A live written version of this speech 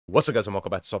What's up guys, and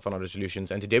welcome back to Software Knowledge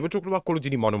Solutions, and today we're talking about Call of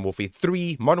Duty Modern Warfare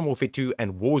 3, Modern Warfare 2,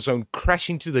 and Warzone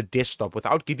crashing to the desktop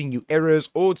without giving you errors,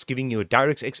 or it's giving you a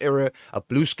DirectX error, a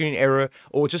blue screen error,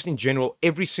 or just in general,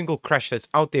 every single crash that's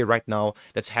out there right now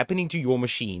that's happening to your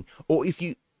machine, or if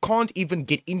you can't even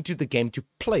get into the game to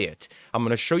play it. I'm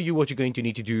going to show you what you're going to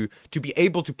need to do to be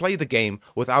able to play the game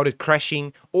without it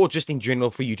crashing, or just in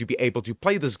general for you to be able to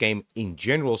play this game in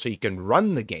general so you can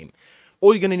run the game.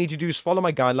 All you're going to need to do is follow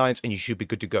my guidelines and you should be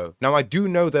good to go. Now, I do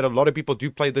know that a lot of people do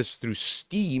play this through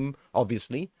Steam,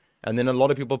 obviously, and then a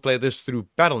lot of people play this through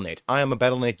Battle.net. I am a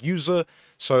Battle.net user,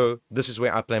 so this is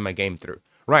where I play my game through.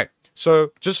 Right,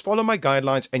 so just follow my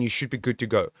guidelines and you should be good to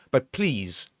go. But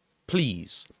please,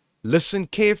 please, listen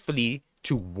carefully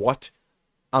to what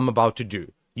I'm about to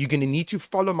do. You're going to need to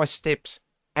follow my steps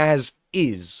as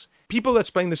is. People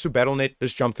that's playing this through Battle.net,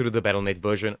 let's jump through the Battle.net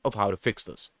version of how to fix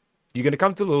this. You're going to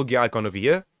come to the little gear icon over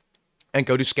here and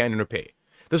go to scan and repair.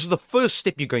 This is the first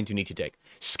step you're going to need to take.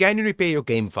 Scan and repair your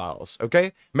game files,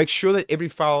 okay? Make sure that every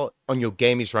file on your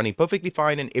game is running perfectly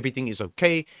fine and everything is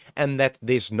okay, and that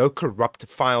there's no corrupt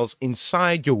files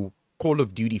inside your Call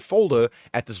of Duty folder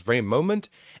at this very moment.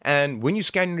 And when you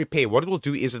scan and repair, what it will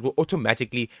do is it will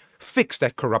automatically fix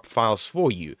that corrupt files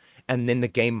for you, and then the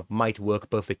game might work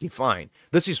perfectly fine.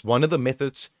 This is one of the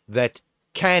methods that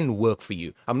can work for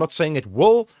you. I'm not saying it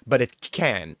will, but it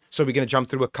can. So we're going to jump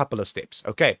through a couple of steps.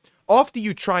 Okay, after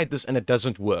you tried this and it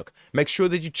doesn't work, make sure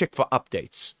that you check for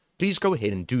updates. Please go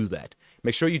ahead and do that.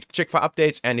 Make sure you check for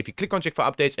updates, and if you click on check for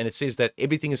updates and it says that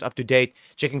everything is up to date,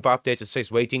 checking for updates, it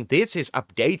says waiting, there it says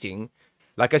updating.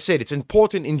 Like I said, it's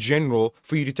important in general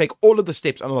for you to take all of the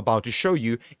steps I'm about to show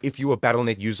you if you're a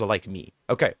Battle.net user like me.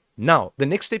 Okay, now the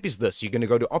next step is this. You're going to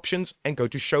go to options and go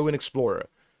to show in Explorer.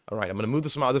 Alright, I'm going to move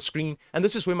this to my other screen, and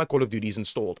this is where my Call of Duty is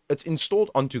installed. It's installed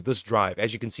onto this drive.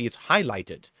 As you can see, it's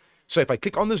highlighted. So if I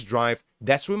click on this drive,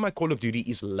 that's where my Call of Duty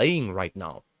is laying right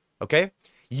now. Okay?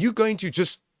 You're going to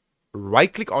just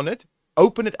right-click on it,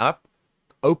 open it up,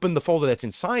 open the folder that's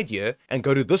inside here, and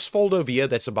go to this folder over here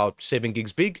that's about 7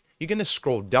 gigs big. You're going to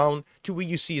scroll down to where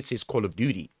you see it says Call of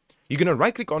Duty. You're going to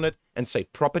right-click on it and say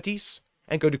Properties,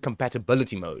 and go to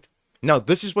Compatibility Mode. Now,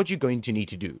 this is what you're going to need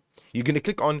to do. You're going to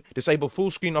click on Disable Full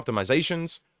Screen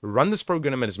Optimizations, run this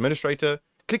program as administrator,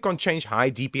 click on Change High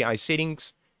DPI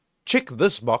Settings, check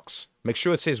this box, make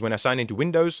sure it says when I sign into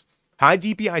Windows, High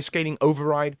DPI Scaling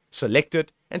Override, select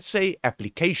it, and say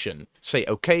Application. Say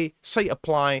OK, say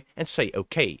Apply, and say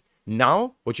OK.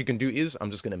 Now, what you can do is,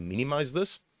 I'm just going to minimize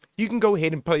this. You can go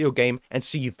ahead and play your game and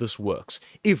see if this works.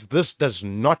 If this does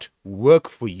not work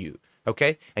for you,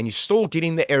 okay, and you're still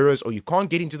getting the errors, or you can't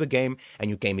get into the game and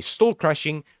your game is still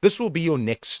crashing, this will be your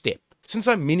next step. Since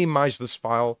I minimized this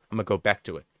file, I'm going to go back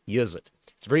to it. Here's it.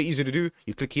 It's very easy to do.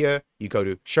 You click here, you go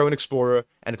to Show in Explorer,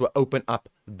 and it will open up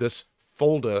this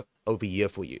folder over here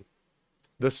for you.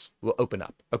 This will open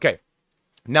up. Okay,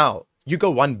 now you go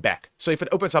one back. So if it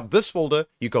opens up this folder,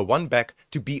 you go one back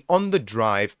to be on the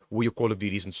drive where your Call of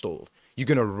Duty is installed. You're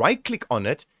going to right click on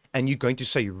it and you're going to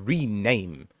say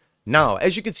rename. Now,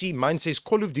 as you can see, mine says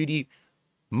Call of Duty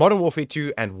Modern Warfare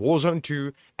 2 and Warzone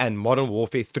 2 and Modern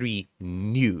Warfare 3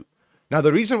 New. Now,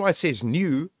 the reason why it says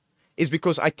New is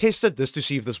because I tested this to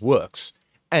see if this works,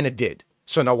 and it did.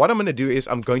 So now what I'm going to do is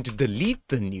I'm going to delete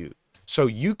the New. So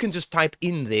you can just type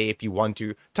in there if you want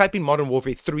to. Type in Modern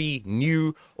Warfare 3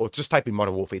 New, or just type in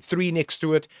Modern Warfare 3 next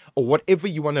to it, or whatever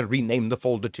you want to rename the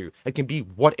folder to. It can be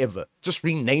whatever. Just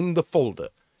rename the folder.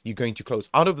 You're going to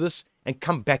close out of this and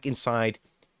come back inside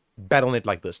Battle.net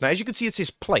like this. Now, as you can see, it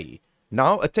says play.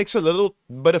 Now, it takes a little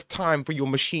bit of time for your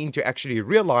machine to actually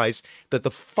realize that the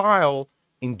file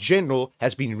in general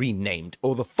has been renamed,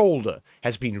 or the folder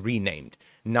has been renamed.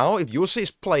 Now, if yours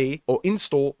says play or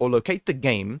install or locate the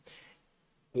game,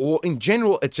 or in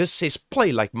general, it just says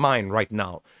play like mine right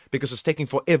now, because it's taking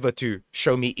forever to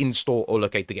show me install or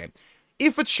locate the game.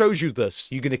 If it shows you this,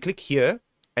 you're going to click here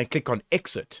and click on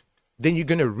exit. Then you're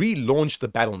going to relaunch the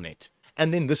Battle.net.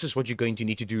 And then this is what you're going to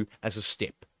need to do as a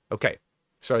step. Okay,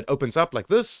 so it opens up like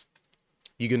this.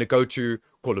 You're going to go to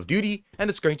Call of Duty, and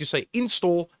it's going to say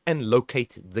install and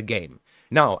locate the game.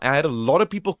 Now, I had a lot of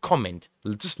people comment.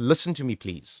 Just listen to me,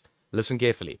 please. Listen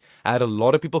carefully. I had a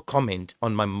lot of people comment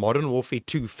on my Modern Warfare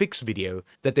 2 fix video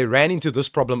that they ran into this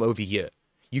problem over here.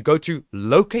 You go to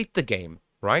locate the game,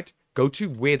 right? Go to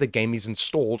where the game is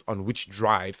installed, on which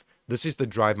drive. This is the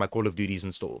drive my Call of Duty is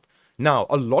installed. Now,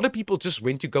 a lot of people just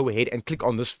went to go ahead and click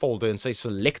on this folder and say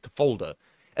select folder.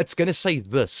 It's going to say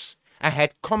this. I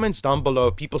had comments down below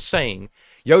of people saying,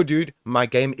 yo dude, my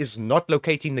game is not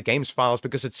locating the game's files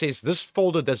because it says this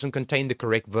folder doesn't contain the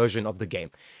correct version of the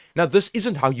game. Now, this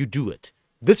isn't how you do it.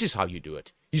 This is how you do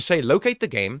it. You say locate the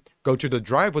game, go to the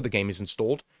drive where the game is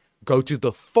installed, go to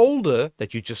the folder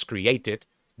that you just created,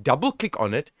 double click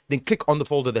on it, then click on the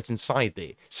folder that's inside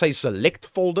there. Say select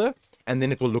folder, and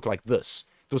then it will look like this.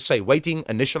 It will say waiting,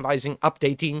 initializing,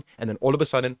 updating, and then all of a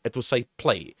sudden it will say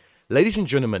play. Ladies and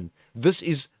gentlemen, this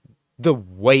is the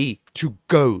way to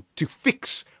go to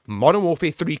fix Modern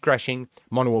Warfare 3 crashing,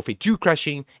 Modern Warfare 2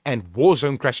 crashing, and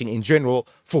Warzone crashing in general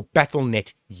for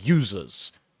Battle.net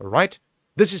users. Alright?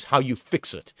 This is how you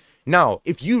fix it. Now,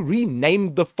 if you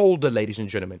renamed the folder, ladies and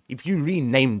gentlemen, if you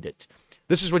renamed it,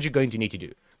 this is what you're going to need to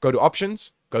do. Go to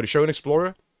Options, go to Show and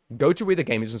Explorer, go to where the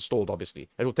game is installed, obviously.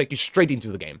 It will take you straight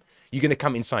into the game. You're going to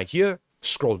come inside here,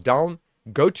 scroll down,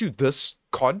 go to this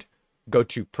COD, go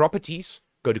to Properties,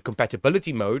 go to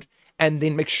Compatibility Mode, and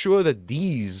then make sure that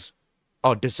these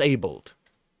are disabled.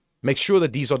 Make sure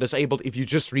that these are disabled if you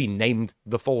just renamed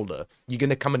the folder. You're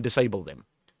going to come and disable them.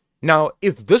 Now,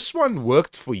 if this one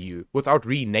worked for you without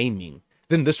renaming,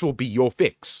 then this will be your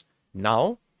fix.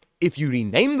 Now, if you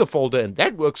rename the folder and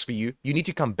that works for you, you need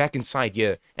to come back inside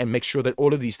here and make sure that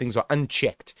all of these things are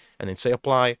unchecked. And then say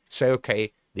apply, say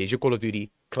okay, there's your Call of Duty,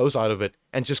 close out of it,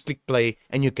 and just click play,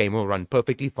 and your game will run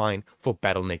perfectly fine for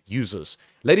Battle.net users.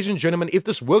 Ladies and gentlemen, if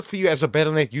this worked for you as a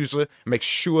Battle.net user, make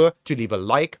sure to leave a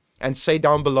like and say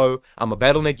down below, I'm a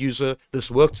Battle.net user, this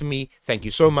worked for me, thank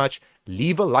you so much.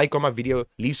 Leave a like on my video,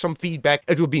 leave some feedback.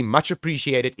 It will be much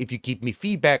appreciated if you give me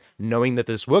feedback knowing that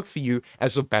this worked for you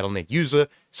as a Battle.net user,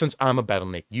 since I'm a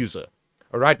Battle.net user.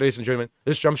 Alright, ladies and gentlemen,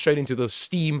 let's jump straight into the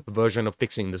Steam version of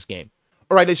fixing this game.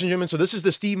 Alright, ladies and gentlemen, so this is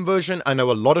the Steam version. I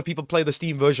know a lot of people play the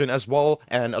Steam version as well,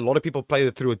 and a lot of people play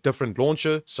it through a different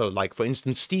launcher, so like for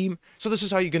instance Steam. So this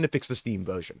is how you're going to fix the Steam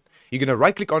version. You're going to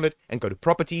right click on it and go to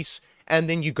Properties, and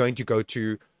then you're going to go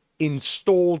to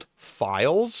Installed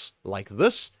Files, like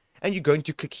this, and you're going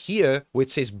to click here where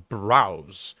it says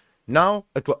Browse. Now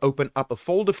it will open up a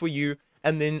folder for you,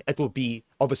 and then it will be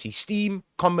obviously Steam,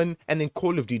 Common, and then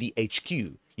Call of Duty HQ.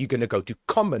 You're going to go to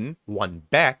Common, one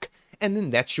back, and then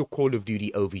that's your Call of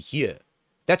Duty over here.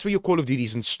 That's where your Call of Duty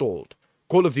is installed.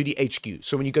 Call of Duty HQ.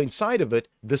 So when you go inside of it,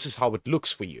 this is how it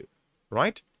looks for you,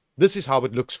 right? This is how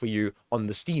it looks for you on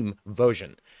the Steam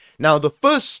version. Now, the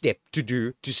first step to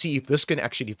do to see if this can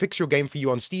actually fix your game for you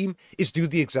on Steam is do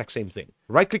the exact same thing.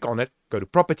 Right-click on it, go to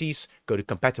Properties, go to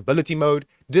Compatibility Mode,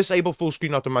 disable full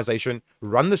screen optimization,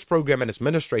 run this program as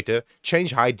administrator,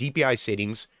 change high DPI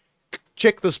settings,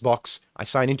 check this box, I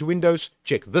sign into Windows,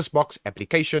 check this box,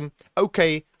 Application,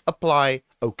 OK, Apply,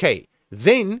 OK.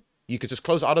 Then you could just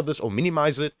close out of this or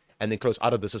minimize it, and then close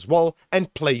out of this as well,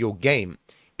 and play your game.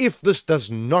 If this does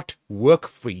not work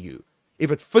for you,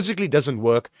 if it physically doesn't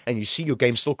work and you see your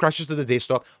game still crashes to the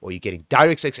desktop, or you're getting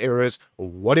DirectX errors, or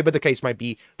whatever the case might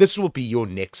be, this will be your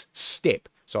next step.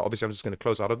 So obviously I'm just going to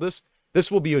close out of this.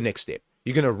 This will be your next step.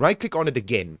 You're going to right click on it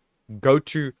again, go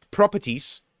to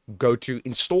Properties, go to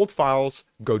Installed Files,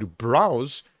 go to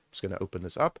Browse. I'm just going to open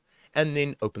this up, and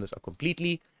then open this up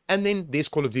completely. And then there's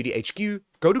Call of Duty HQ.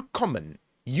 Go to Common.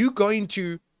 You're going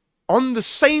to, on the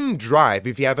same drive,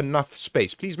 if you have enough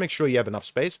space, please make sure you have enough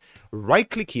space, right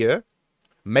click here,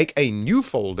 make a new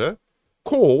folder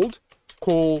called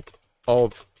Call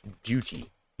of Duty.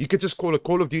 You could just call it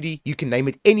Call of Duty. You can name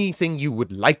it anything you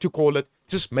would like to call it.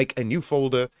 Just make a new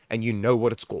folder and you know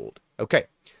what it's called. Okay,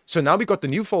 so now we got the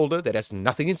new folder that has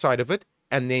nothing inside of it,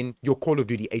 and then your Call of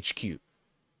Duty HQ.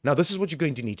 Now this is what you're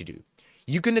going to need to do.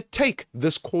 You're going to take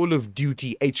this Call of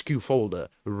Duty HQ folder,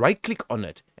 right click on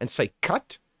it and say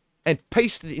cut, and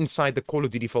paste it inside the Call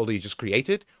of Duty folder you just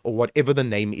created, or whatever the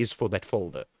name is for that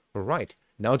folder. Alright,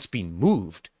 now it's been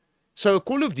moved. So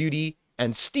Call of Duty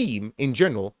and Steam in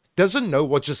general doesn't know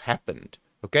what just happened.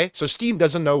 Okay, so Steam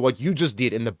doesn't know what you just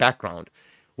did in the background,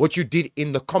 what you did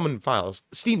in the common files.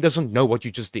 Steam doesn't know what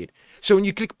you just did. So when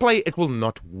you click play, it will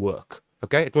not work.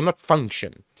 Okay, it will not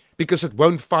function because it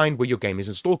won't find where your game is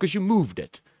installed because you moved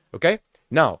it. Okay,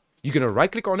 now you're going to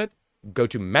right click on it, go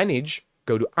to manage,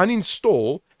 go to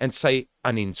uninstall, and say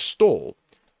uninstall.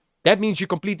 That means you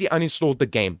completely uninstalled the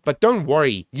game. But don't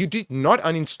worry, you did not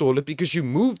uninstall it because you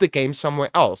moved the game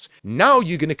somewhere else. Now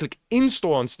you're going to click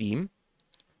install on Steam.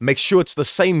 Make sure it's the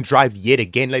same drive yet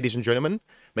again, ladies and gentlemen.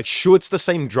 Make sure it's the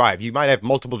same drive. You might have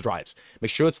multiple drives. Make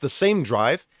sure it's the same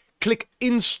drive. Click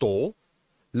install.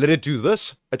 Let it do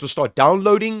this. It will start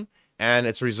downloading, and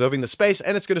it's reserving the space,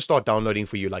 and it's going to start downloading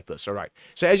for you like this. All right.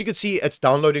 So as you can see, it's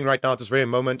downloading right now at this very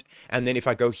moment. And then if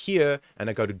I go here and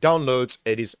I go to downloads,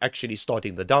 it is actually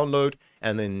starting the download.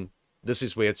 And then this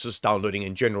is where it's just downloading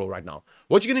in general right now.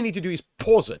 What you're going to need to do is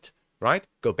pause it, right?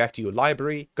 Go back to your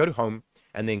library, go to home,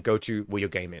 and then go to where your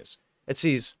game is. It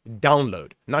says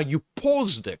download. Now you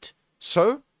paused it.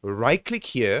 So right click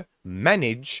here,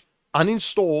 manage,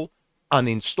 uninstall,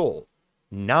 uninstall.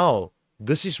 Now,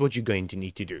 this is what you're going to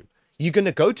need to do. You're going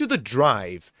to go to the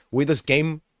drive where this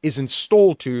game is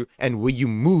installed to and where you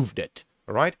moved it,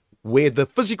 all right? Where the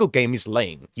physical game is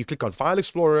laying. You click on File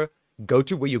Explorer, go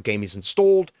to where your game is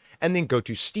installed, and then go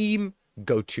to Steam,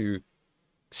 go to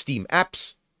Steam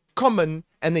Apps, Common,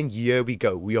 and then here we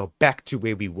go. We are back to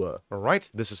where we were, all right?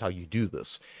 This is how you do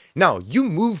this. Now, you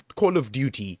moved Call of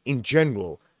Duty in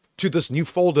general to this new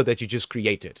folder that you just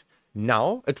created.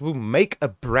 Now, it will make a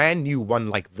brand new one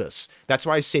like this. That's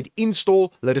why I said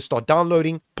install, let it start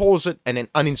downloading, pause it, and then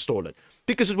uninstall it.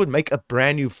 Because it would make a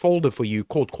brand new folder for you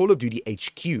called Call of Duty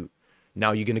HQ.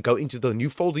 Now, you're going to go into the new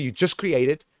folder you just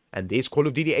created, and there's Call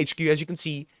of Duty HQ, as you can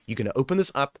see. You're going to open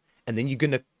this up, and then you're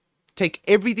going to take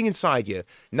everything inside here.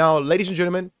 Now, ladies and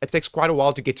gentlemen, it takes quite a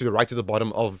while to get to the right to the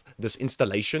bottom of this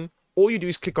installation. All you do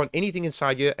is click on anything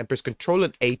inside here and press Ctrl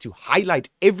and A to highlight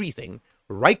everything,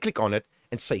 right-click on it,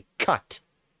 and say cut.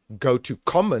 Go to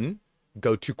Common,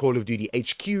 go to Call of Duty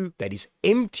HQ, that is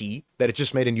empty, that it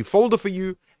just made a new folder for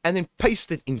you, and then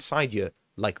paste it inside here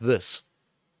like this.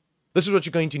 This is what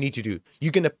you're going to need to do.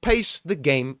 You're going to paste the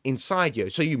game inside here.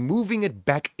 So you're moving it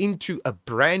back into a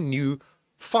brand new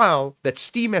file that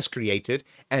Steam has created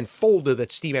and folder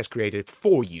that Steam has created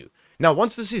for you. Now,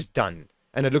 once this is done,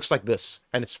 and it looks like this,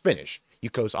 and it's finished, you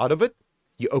close out of it,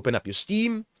 you open up your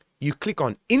Steam, you click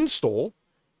on Install,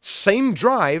 same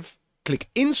drive, click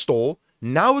Install.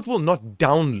 Now it will not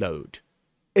download.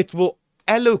 It will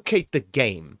allocate the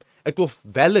game. It will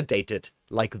validate it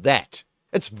like that.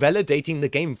 It's validating the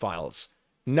game files.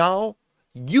 Now,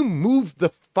 you move the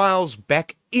files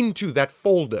back into that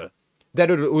folder that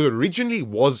it originally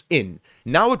was in.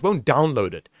 Now it won't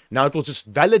download it. Now it will just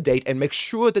validate and make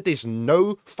sure that there's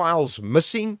no files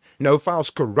missing, no files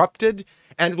corrupted,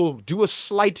 and it will do a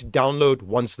slight download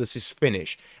once this is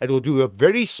finished. It will do a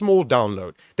very small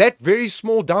download. That very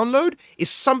small download is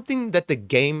something that the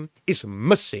game is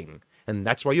missing, and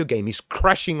that's why your game is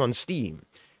crashing on Steam.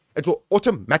 It will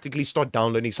automatically start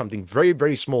downloading something very,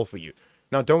 very small for you.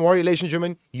 Now, don't worry, ladies and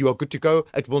gentlemen, you are good to go.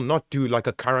 It will not do like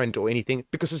a current or anything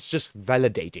because it's just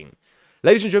validating.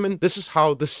 Ladies and gentlemen, this is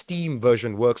how the Steam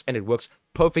version works, and it works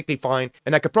perfectly fine.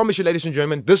 And I can promise you, ladies and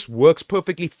gentlemen, this works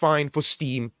perfectly fine for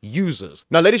Steam users.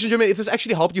 Now, ladies and gentlemen, if this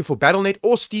actually helped you for Battle.net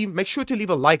or Steam, make sure to leave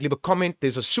a like, leave a comment.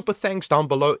 There's a super thanks down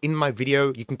below in my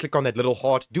video. You can click on that little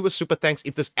heart, do a super thanks.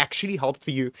 If this actually helped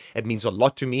for you, it means a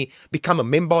lot to me. Become a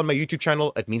member on my YouTube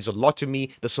channel. It means a lot to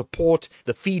me. The support,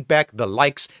 the feedback, the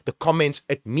likes, the comments,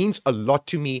 it means a lot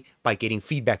to me by getting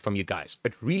feedback from you guys.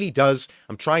 It really does.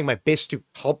 I'm trying my best to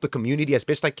help the community as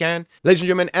best I can. Ladies and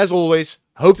gentlemen, as always,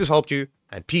 hope this helped you,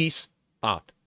 and peace out.